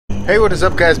Hey, what is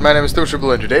up guys, my name is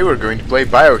Toshable and today we're going to play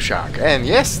Bioshock. And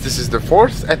yes, this is the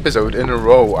 4th episode in a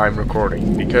row I'm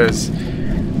recording because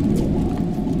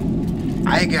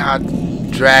I got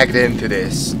dragged into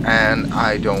this and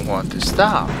I don't want to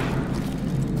stop.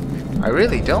 I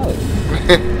really don't.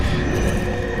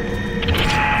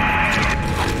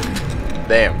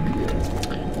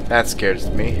 Damn. That scares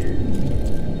me.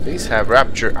 Please have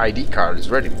Rapture ID cards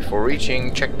ready before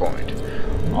reaching checkpoint.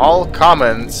 All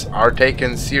comments are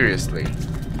taken seriously.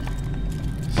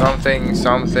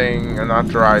 Something,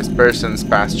 unauthorized persons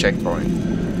past checkpoint.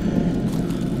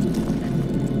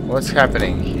 What's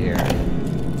happening here?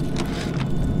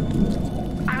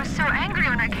 I was so angry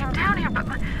when I came down here, but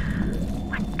my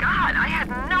God, I had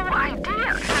no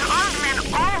idea. There were armed men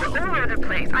all over the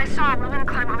place. I saw a woman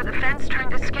climb over the fence trying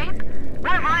to escape.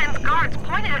 One of Ryan's guards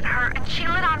pointed at her and she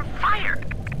lit on fire.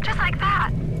 Just like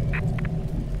that.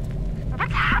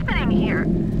 What's happening here?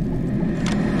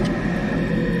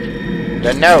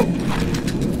 Then no.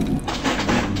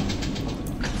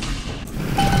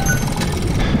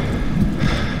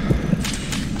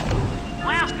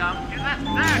 Welcome to the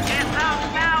circus of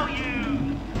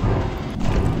value.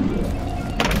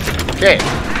 Okay.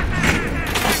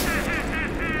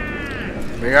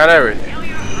 We got everything.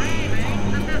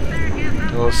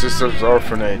 Little Sister's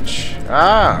Orphanage.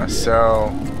 Ah,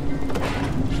 so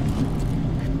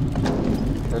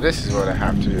this is what I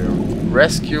have to do.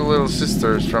 Rescue little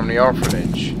sisters from the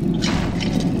orphanage.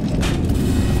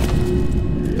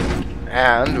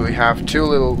 And we have 2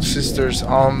 little sisters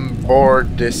on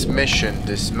board this mission,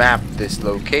 this map, this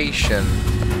location.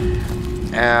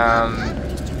 And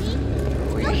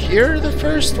we hear the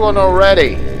first one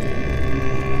already.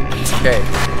 Okay.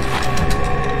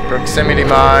 Proximity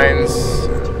mines.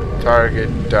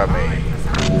 Target dummy.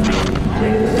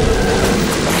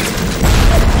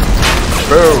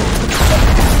 Boom!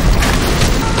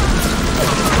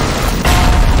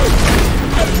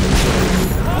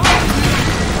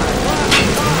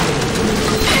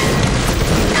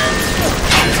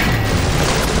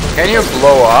 Can you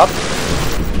blow up?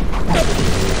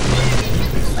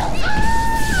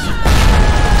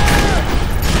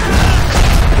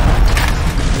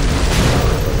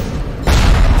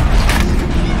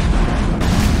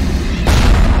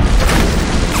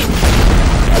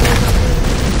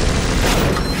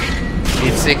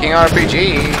 Seeking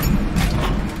RPG.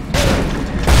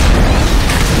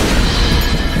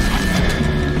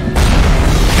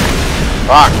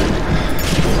 Fuck.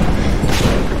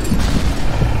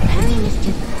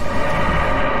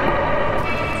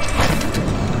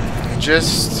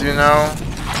 Just, you know,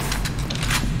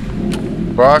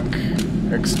 buck,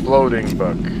 exploding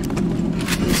buck.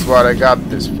 This is what I got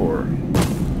this for.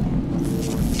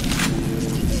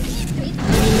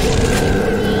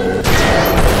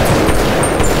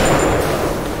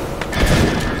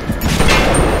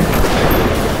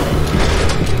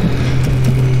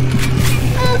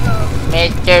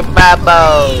 Mr.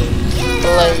 Bubbles,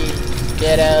 please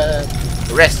get up.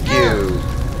 Rescue.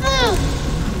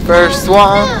 First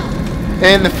one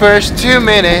in the first 2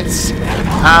 minutes.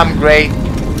 I'm great.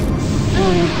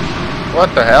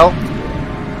 What the hell?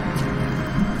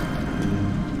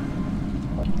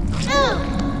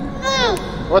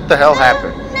 What the hell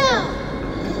happened?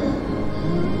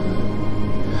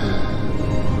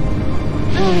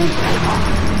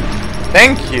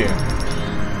 Thank you.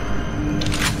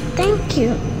 Thank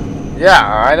you. Yeah,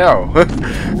 I know.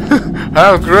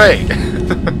 How great.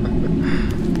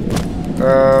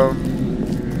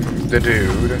 The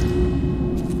dude.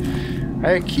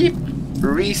 I keep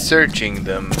researching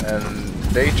them and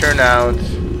they turn out,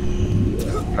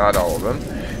 not all of them,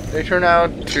 they turn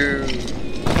out to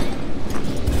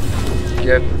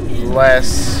get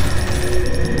less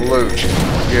loot,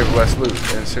 give less loot.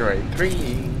 Incinerate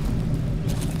 3.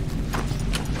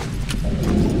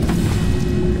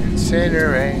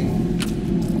 Incinerate.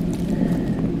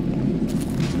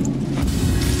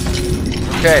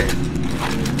 Okay.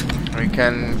 We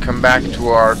can come back to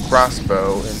our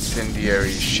crossbow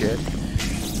incendiary shit.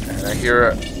 And I hear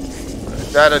a...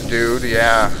 Is that a dude?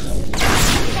 Yeah.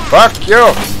 Fuck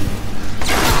you!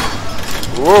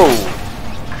 Whoa.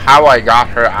 How I got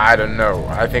her, I don't know.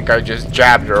 I think I just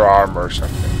jabbed her arm or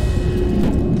something.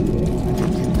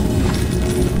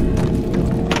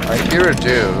 I hear a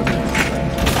dude.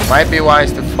 Might be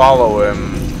wise to follow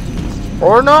him,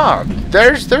 or not.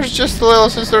 There's just a little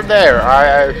sister there.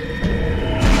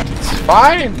 It's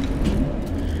fine.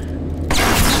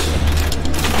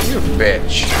 You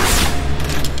bitch.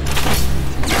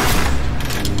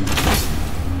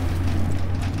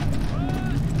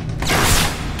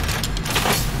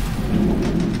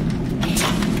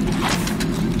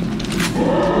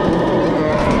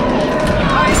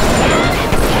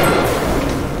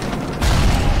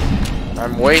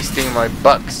 wasting my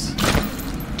bucks.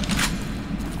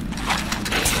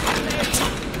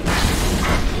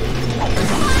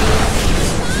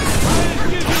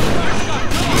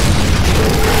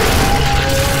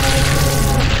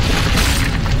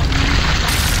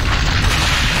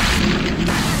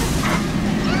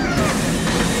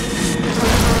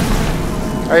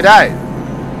 I died.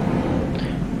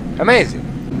 Amazing.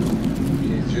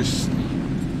 You just...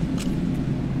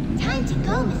 Time to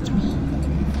go, Mr. B.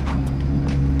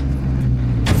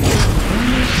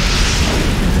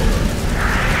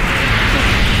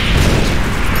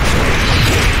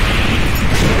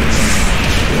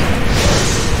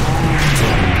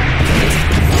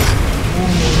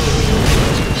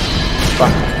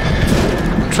 Fuck.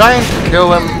 I'm trying to kill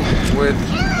him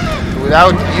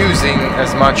without using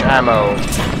as much ammo,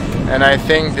 and I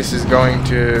think this is going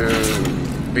to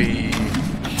be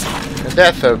the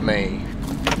death of me.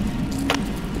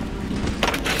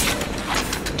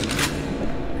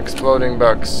 Exploding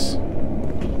bugs.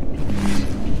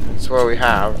 That's what we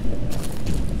have.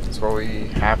 That's what we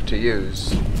have to use.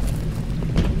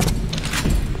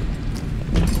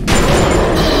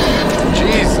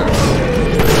 Jesus.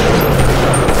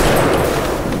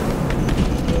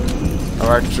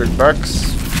 Electric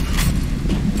bugs.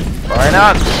 Why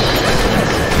not?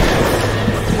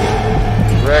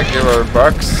 Regular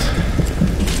bugs.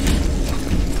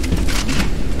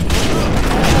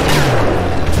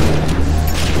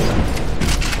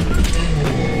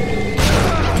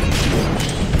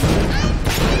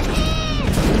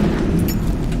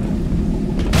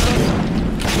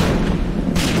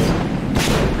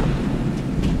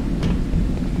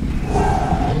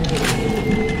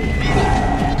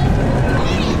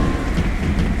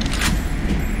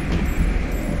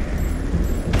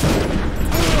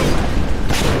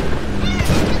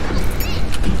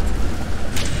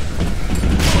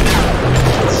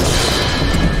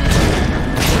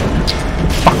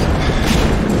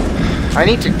 I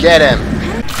need to get him.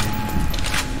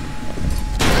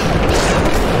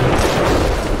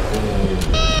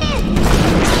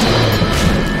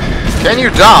 Can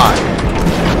you die?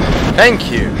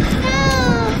 Thank you.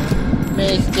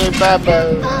 Mr.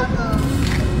 Bubble.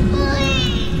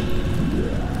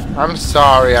 I'm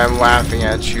sorry I'm laughing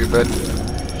at you, but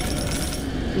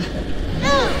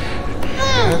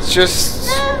it's just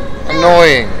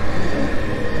annoying.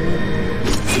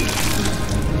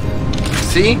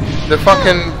 See? The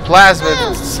fucking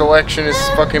plasmid selection is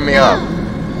fucking me up.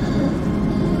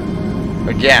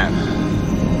 Again.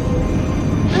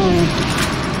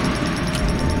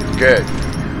 Good.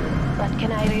 What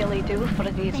can I really do for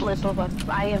these little ones?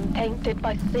 I am tainted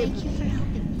by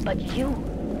sin. But you,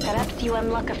 perhaps you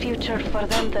unlock a future for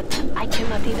them that I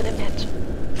cannot even imagine.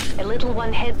 A little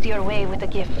one heads your way with a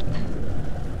gift.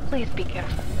 Please be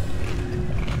careful.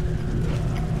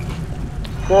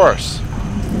 Of course.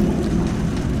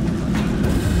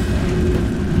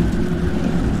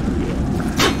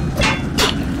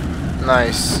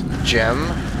 Nice gem.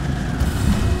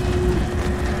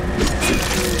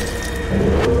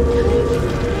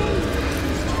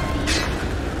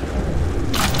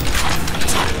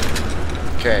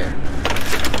 Okay.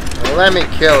 Well, let me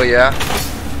kill ya.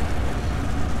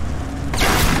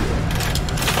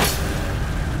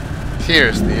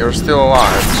 Seriously, you're still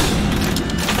alive.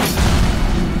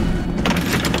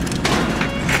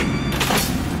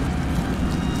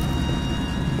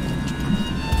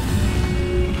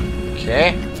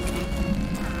 Okay.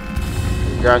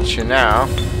 Got you now.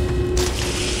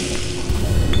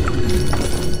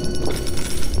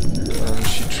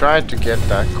 She tried to get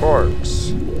that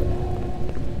corpse.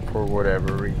 For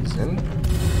whatever reason.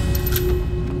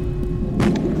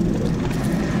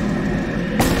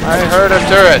 I heard a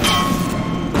turret.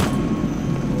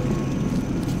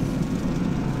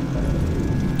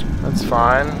 That's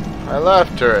fine. I love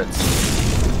turrets.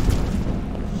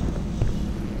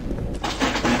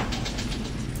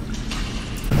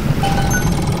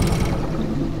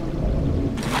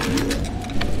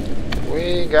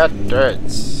 We got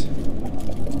turrets.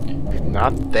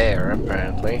 Not there,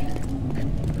 apparently.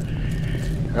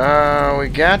 We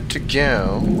got to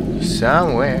go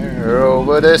somewhere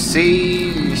over the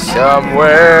sea,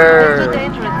 somewhere. It's too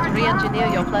dangerous to re-engineer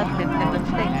your plasmids in the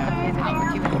state of finished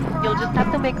with you. You'll just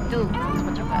have to make do with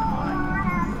what you have.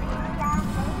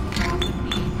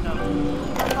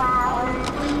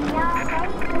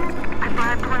 I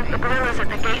bribed one of the gorillas at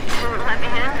the gate to let me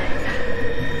in.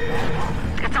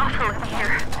 It's awful in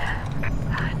here.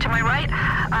 To my right,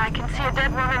 I can see a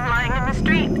dead woman lying in the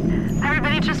street.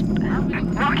 Everybody just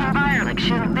walking by her like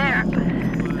she wasn't there.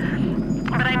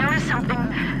 But I noticed something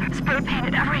spray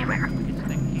painted everywhere.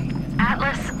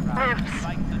 Atlas lives.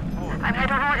 I mean, I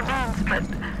don't know what it means,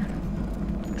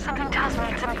 but something tells me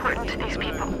it's important to these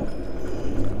people.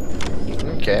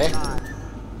 Okay.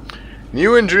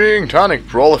 New engineering tonic,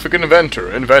 prolific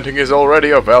inventor. Inventing is already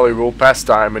a valuable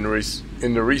pastime in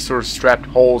the resource-strapped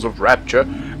halls of Rapture.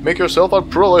 Make yourself a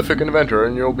prolific inventor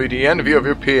and you'll be the envy of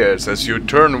your peers as you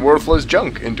turn worthless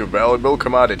junk into valuable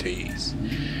commodities.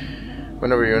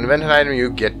 Whenever you invent an item,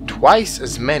 you get twice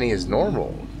as many as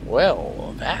normal.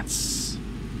 Well, that's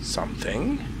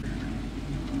something.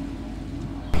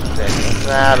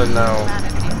 I don't know.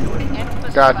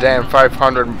 Goddamn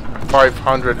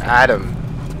 500 atom.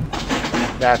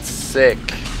 That's sick.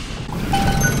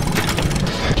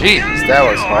 Jesus, that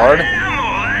was hard.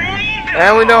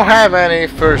 And we don't have any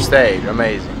first aid.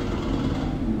 Amazing.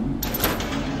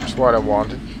 That's what I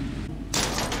wanted.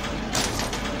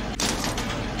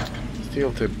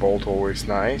 Steel tip bolt, always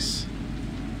nice.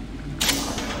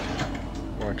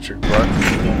 Electric button.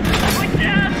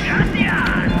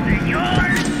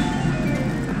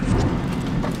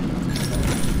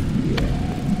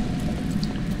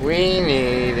 We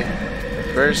need a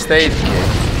first aid kit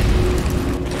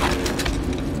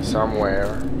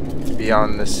somewhere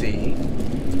beyond the sea,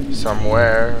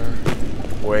 somewhere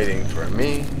waiting for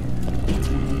me,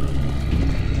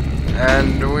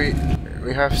 and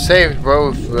we have saved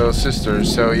both little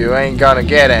sisters, so you ain't gonna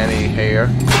get any here.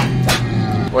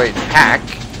 Wait, hack.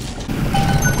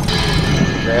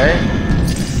 Okay.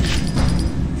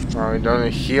 Oh, it only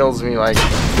heals me like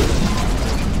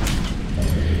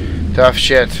tough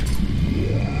shit.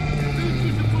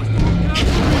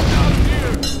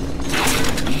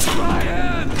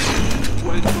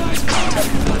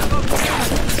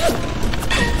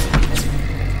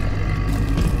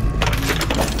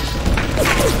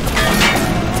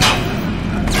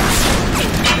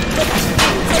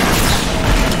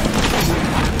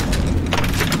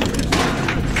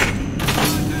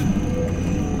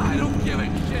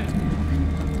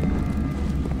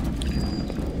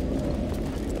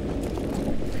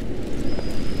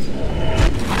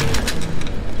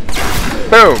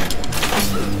 Boom!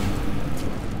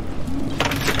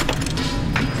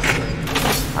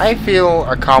 I feel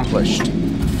accomplished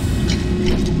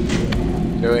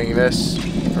doing this,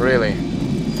 really.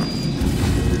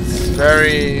 It's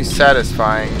very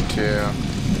satisfying to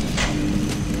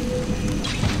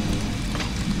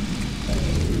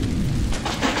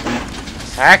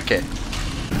hack it.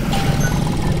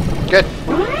 Good.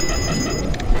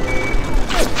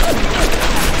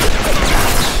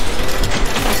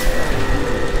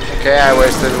 Okay, I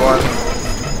wasted one.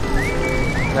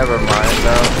 Never mind,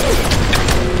 though.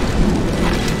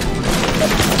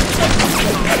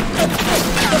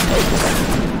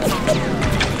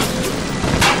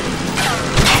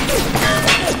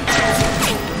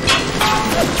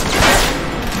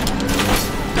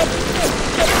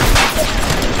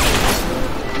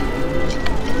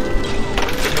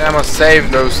 I must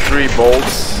save those 3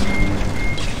 bolts.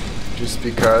 Just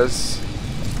because.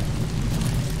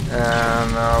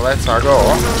 And let's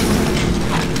go.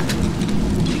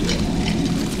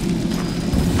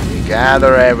 We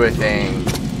gather everything.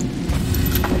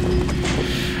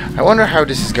 I wonder how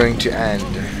this is going to end.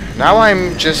 Now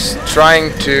I'm just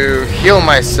trying to heal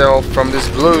myself from this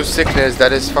blue sickness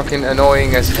that is fucking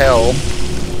annoying as hell.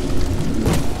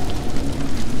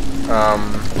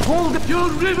 Hold your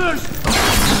rivers!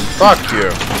 Fuck you.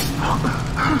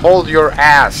 Hold your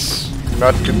ass.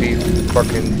 Not to be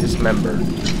fucking dismembered.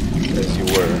 As you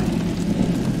were.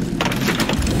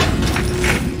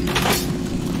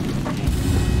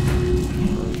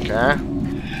 Okay.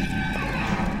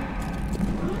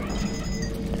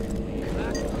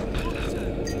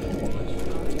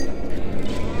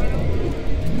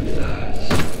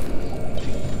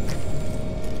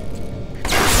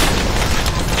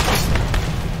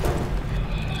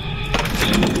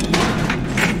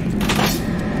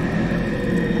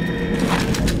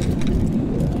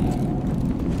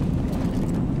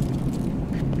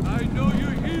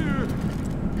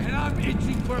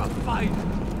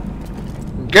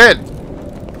 Good,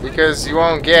 because you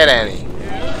won't get any.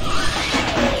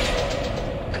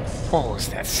 What was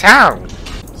that sound?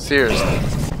 Seriously.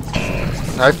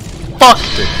 I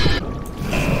fucked it.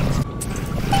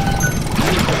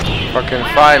 Fucking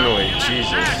finally,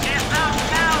 Jesus.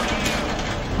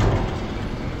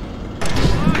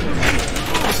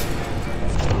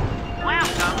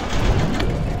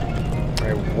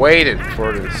 I waited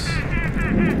for this.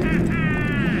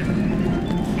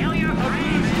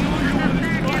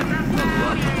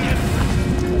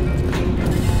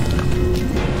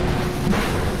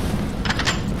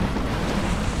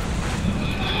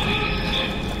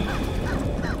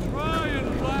 Try and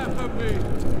laugh at me.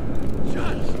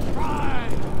 Just try.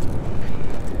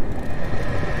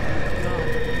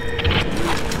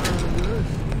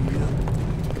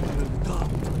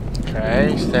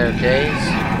 staircase.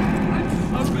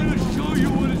 I'm gonna show you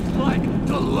what it's like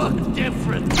to look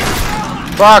different.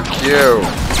 Fuck you!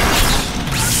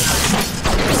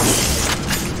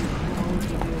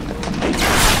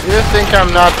 You think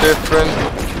I'm not different?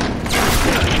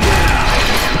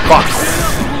 Fuck!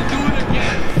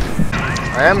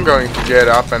 I am going to get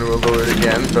up and we'll do it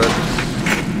again, but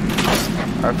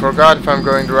I forgot if I'm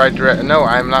going the right direction. No,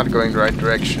 I'm not going the right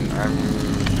direction. I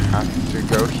have to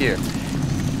go here.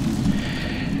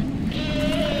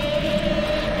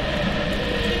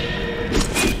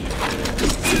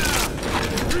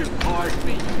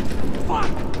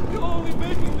 You're only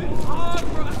making this hard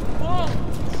for us all.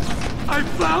 I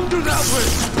found her that way.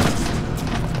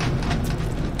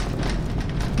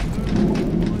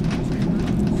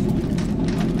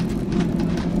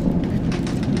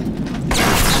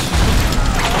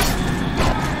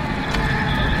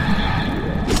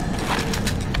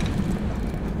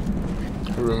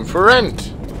 Room for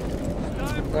rent.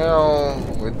 Well,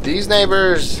 with these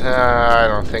neighbors, I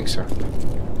don't think so.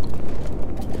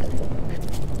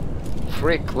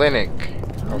 Free clinic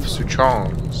of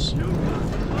SUCHONG'S.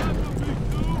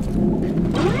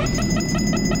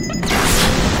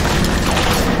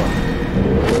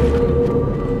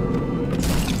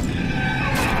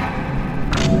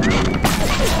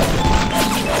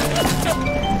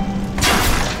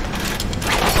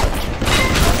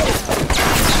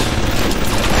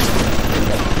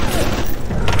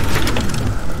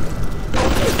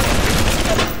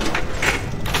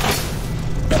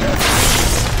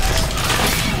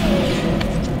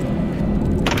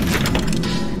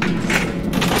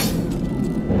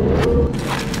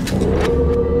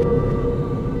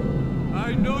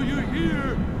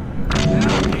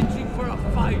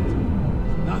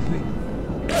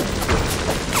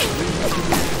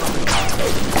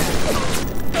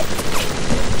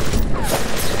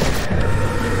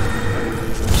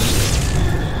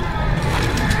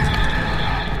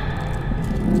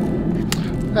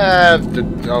 The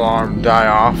alarm die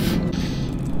off.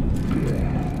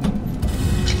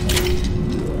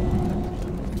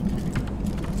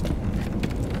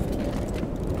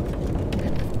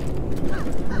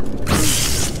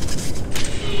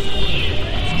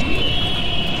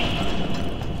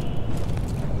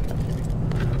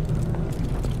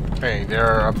 Hey,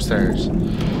 they're upstairs.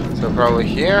 So probably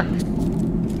here?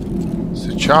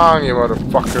 Suchong, you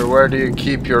motherfucker, where do you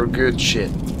keep your good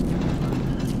shit?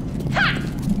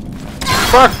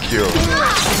 Fuck you!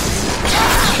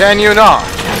 Can you not?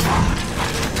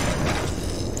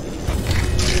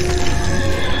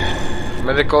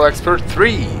 Medical Expert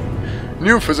 3.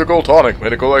 New Physical Tonic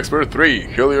Medical Expert 3.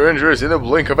 Heal your injuries in the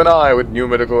blink of an eye with New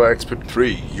Medical Expert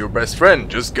 3. Your best friend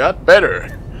just got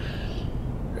better.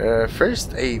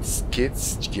 First aid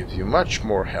kits give you much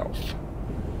more health.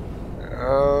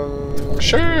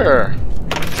 Sure.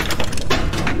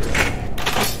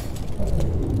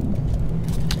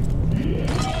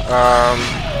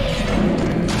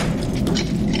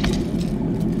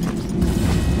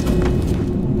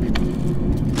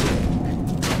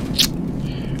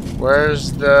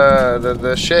 Where's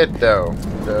the shit though?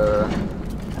 The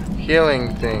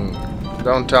healing thing.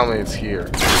 Don't tell me it's here.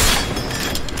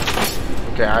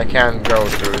 Okay, I can't go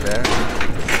through there.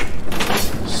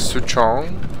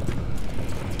 Suchong.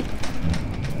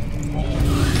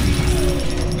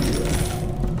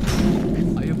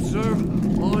 I observe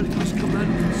all his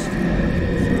commandments.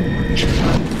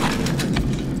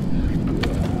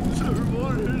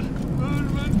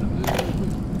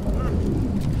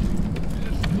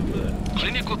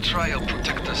 Clinical trial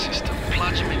protector system,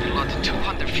 plasmid lot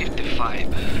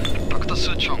 255. Dr.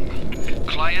 Suchong,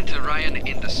 client Ryan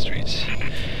Industries.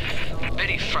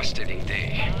 Very frustrating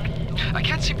day. I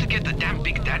can't seem to get the damn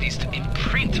big daddies to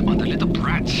imprint on the little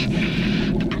brats.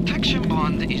 The protection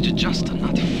bond is just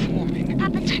not forming.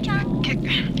 Papa Suchong? Get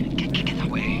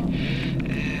away.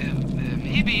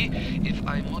 Maybe if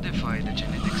I modify the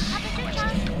genetic sequence.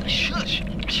 Shush!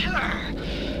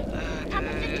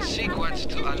 The sequence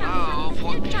to allow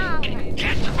for.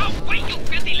 Get away, you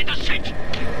filthy little shit!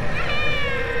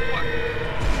 What?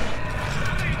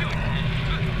 What are you doing?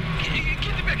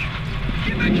 Get back!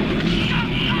 Get back!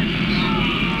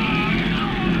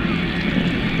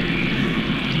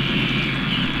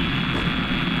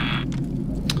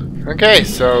 Okay,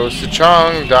 so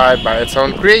Suchong died by its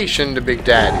own creation, the Big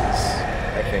Daddies,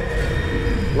 I think.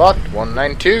 Lot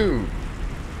 192.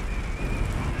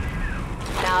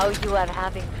 Now you are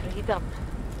having freedom.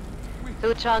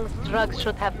 Suchong's drugs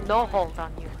should have no hold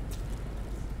on you.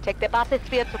 Take the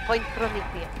bathysphere to Point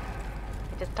Prometheus.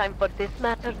 It is time for this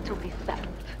matter to be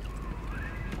settled.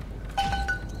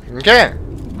 Okay.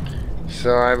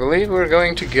 So I believe we're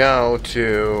going to go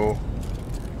to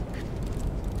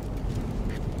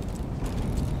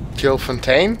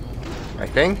Fontaine, I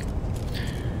think.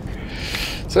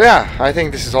 So yeah, I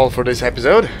think this is all for this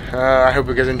episode. I hope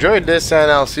you guys enjoyed this,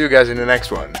 and I'll see you guys in the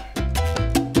next one.